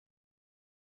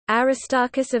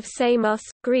Aristarchus of Samos,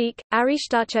 Greek,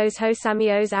 Aristarchos ho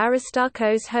Samios,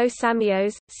 Aristarchos ho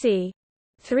Samios, c.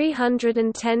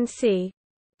 310 c.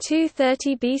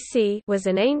 230 BC, was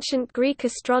an ancient Greek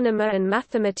astronomer and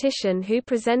mathematician who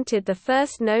presented the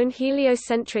first known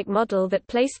heliocentric model that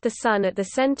placed the Sun at the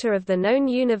center of the known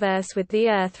universe with the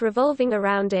Earth revolving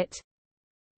around it.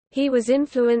 He was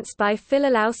influenced by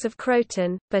Philolaus of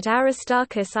Croton, but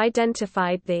Aristarchus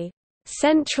identified the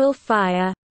central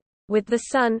fire with the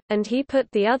Sun, and he put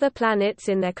the other planets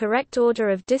in their correct order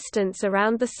of distance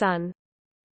around the Sun.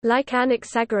 Like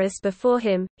Anaxagoras before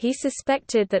him, he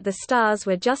suspected that the stars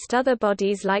were just other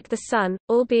bodies like the Sun,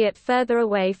 albeit further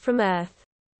away from Earth.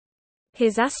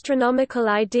 His astronomical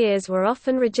ideas were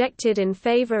often rejected in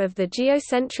favor of the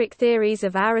geocentric theories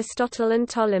of Aristotle and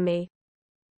Ptolemy.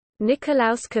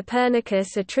 Nicolaus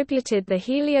Copernicus attributed the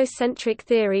heliocentric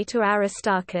theory to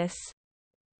Aristarchus.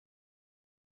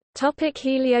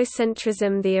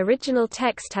 Heliocentrism. The original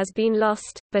text has been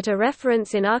lost, but a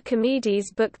reference in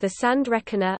Archimedes' book The Sand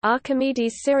Reckoner,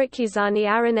 Archimedes Syracusani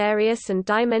Arenarius and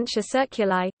Dimensia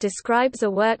Circuli, describes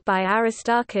a work by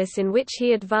Aristarchus in which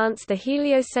he advanced the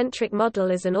heliocentric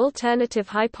model as an alternative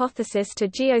hypothesis to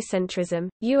geocentrism.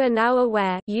 You are now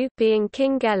aware, you being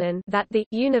King Gelen, that the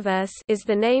universe is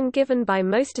the name given by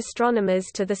most astronomers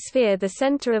to the sphere the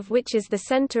center of which is the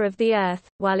center of the Earth,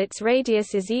 while its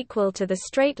radius is equal to the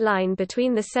straight line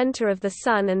between the center of the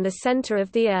Sun and the center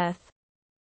of the Earth.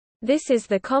 This is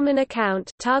the common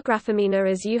account targraphomena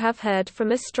as you have heard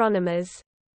from astronomers.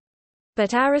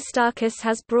 But Aristarchus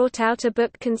has brought out a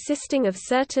book consisting of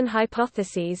certain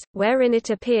hypotheses, wherein it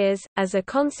appears, as a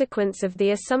consequence of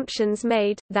the assumptions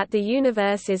made, that the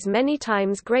universe is many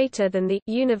times greater than the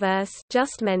universe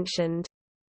just mentioned.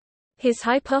 His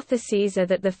hypotheses are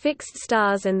that the fixed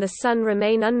stars and the Sun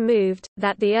remain unmoved,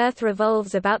 that the Earth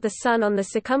revolves about the Sun on the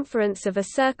circumference of a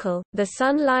circle, the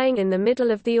Sun lying in the middle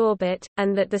of the orbit,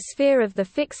 and that the sphere of the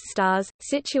fixed stars,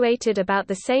 situated about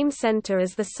the same center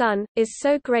as the Sun, is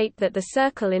so great that the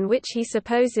circle in which he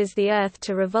supposes the Earth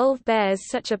to revolve bears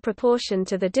such a proportion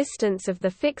to the distance of the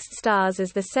fixed stars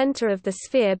as the center of the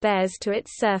sphere bears to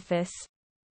its surface.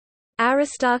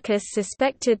 Aristarchus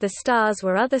suspected the stars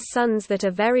were other suns that are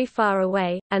very far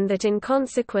away, and that in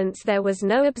consequence there was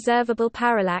no observable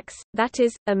parallax, that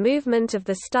is, a movement of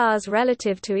the stars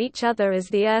relative to each other as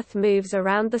the Earth moves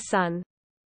around the Sun.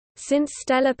 Since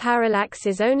stellar parallax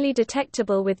is only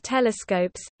detectable with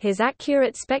telescopes, his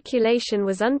accurate speculation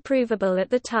was unprovable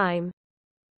at the time.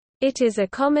 It is a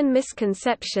common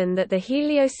misconception that the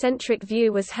heliocentric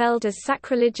view was held as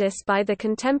sacrilegious by the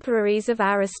contemporaries of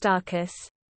Aristarchus.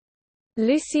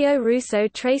 Lucio Russo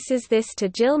traces this to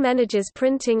Gil Mennage's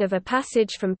printing of a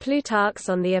passage from Plutarch's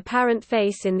on the apparent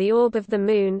face in the orb of the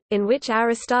Moon, in which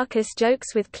Aristarchus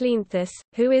jokes with Cleanthes,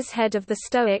 who is head of the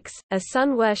Stoics, a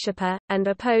sun worshipper, and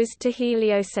opposed to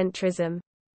heliocentrism.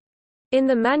 In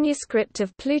the manuscript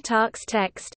of Plutarch's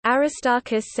text,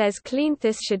 Aristarchus says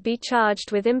Cleanthes should be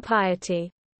charged with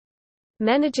impiety.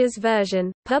 Mennage's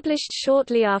version, published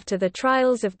shortly after the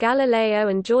trials of Galileo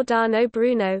and Giordano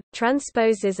Bruno,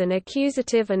 transposes an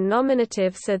accusative and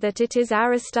nominative so that it is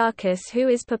Aristarchus who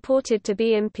is purported to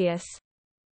be impious.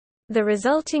 The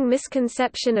resulting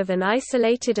misconception of an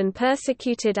isolated and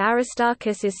persecuted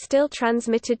Aristarchus is still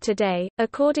transmitted today.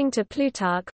 According to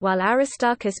Plutarch, while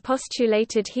Aristarchus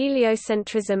postulated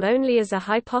heliocentrism only as a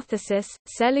hypothesis,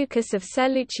 Seleucus of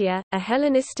Seleucia, a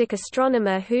Hellenistic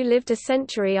astronomer who lived a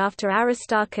century after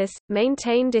Aristarchus,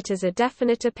 maintained it as a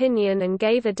definite opinion and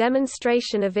gave a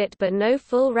demonstration of it, but no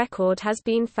full record has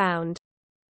been found.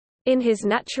 In his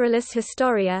Naturalis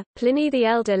Historia, Pliny the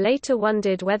Elder later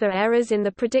wondered whether errors in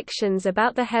the predictions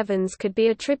about the heavens could be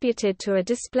attributed to a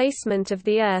displacement of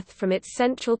the Earth from its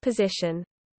central position.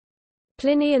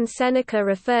 Pliny and Seneca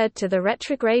referred to the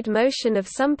retrograde motion of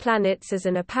some planets as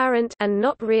an apparent and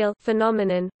not real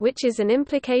phenomenon, which is an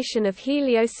implication of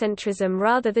heliocentrism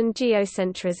rather than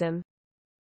geocentrism.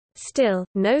 Still,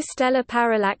 no stellar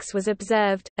parallax was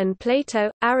observed, and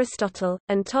Plato, Aristotle,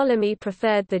 and Ptolemy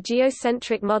preferred the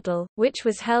geocentric model, which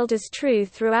was held as true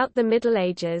throughout the Middle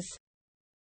Ages.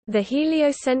 The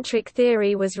heliocentric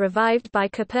theory was revived by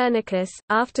Copernicus,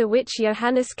 after which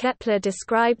Johannes Kepler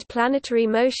described planetary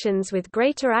motions with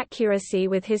greater accuracy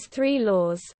with his three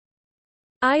laws.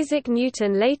 Isaac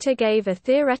Newton later gave a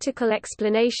theoretical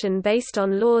explanation based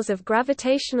on laws of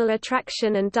gravitational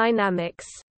attraction and dynamics.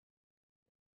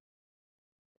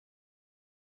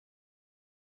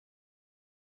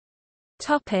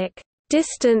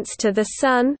 Distance to the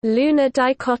Sun, lunar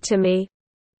dichotomy.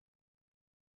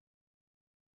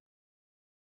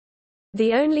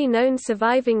 The only known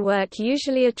surviving work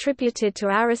usually attributed to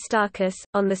Aristarchus,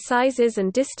 on the sizes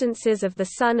and distances of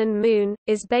the Sun and Moon,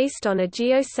 is based on a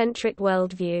geocentric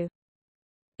worldview.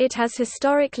 It has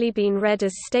historically been read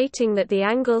as stating that the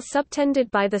angle subtended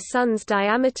by the Sun's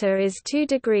diameter is 2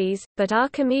 degrees, but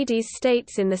Archimedes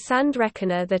states in the Sand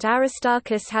Reckoner that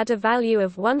Aristarchus had a value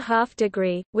of 1/2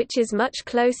 degree, which is much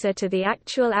closer to the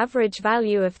actual average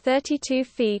value of 32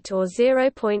 feet or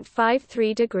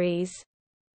 0.53 degrees.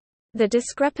 The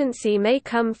discrepancy may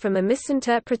come from a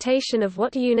misinterpretation of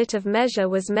what unit of measure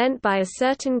was meant by a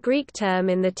certain Greek term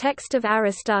in the text of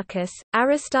Aristarchus.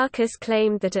 Aristarchus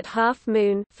claimed that at half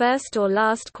moon, first or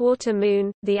last quarter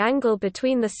moon, the angle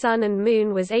between the Sun and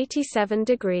Moon was 87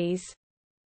 degrees.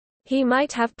 He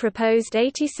might have proposed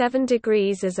 87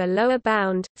 degrees as a lower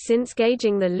bound, since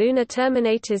gauging the lunar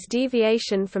terminator's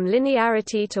deviation from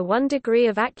linearity to 1 degree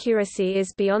of accuracy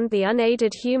is beyond the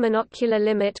unaided human ocular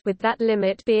limit, with that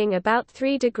limit being about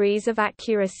 3 degrees of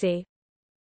accuracy.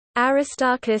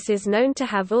 Aristarchus is known to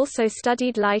have also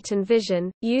studied light and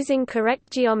vision, using correct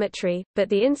geometry, but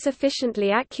the insufficiently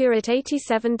accurate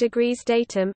 87 degrees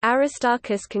datum.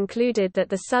 Aristarchus concluded that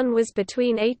the Sun was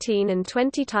between 18 and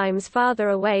 20 times farther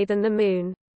away than the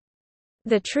Moon.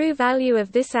 The true value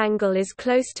of this angle is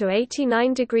close to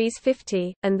 89 degrees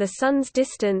 50, and the Sun's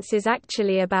distance is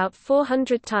actually about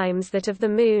 400 times that of the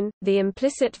Moon. The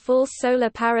implicit false solar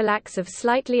parallax of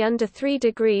slightly under 3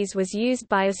 degrees was used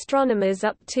by astronomers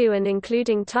up to and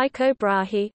including Tycho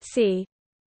Brahe, c.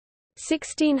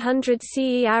 1600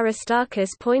 CE. Aristarchus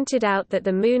pointed out that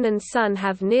the Moon and Sun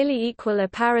have nearly equal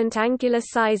apparent angular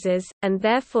sizes, and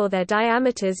therefore their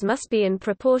diameters must be in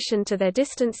proportion to their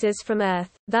distances from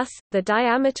Earth. Thus, the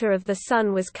diameter of the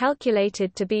Sun was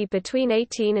calculated to be between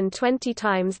 18 and 20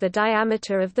 times the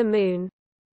diameter of the Moon.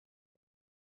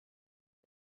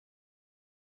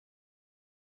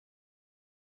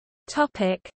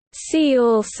 See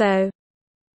also: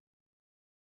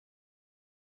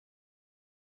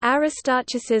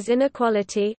 Aristarchus's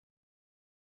inequality,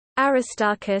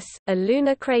 Aristarchus, a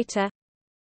lunar crater.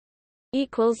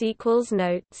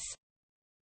 Notes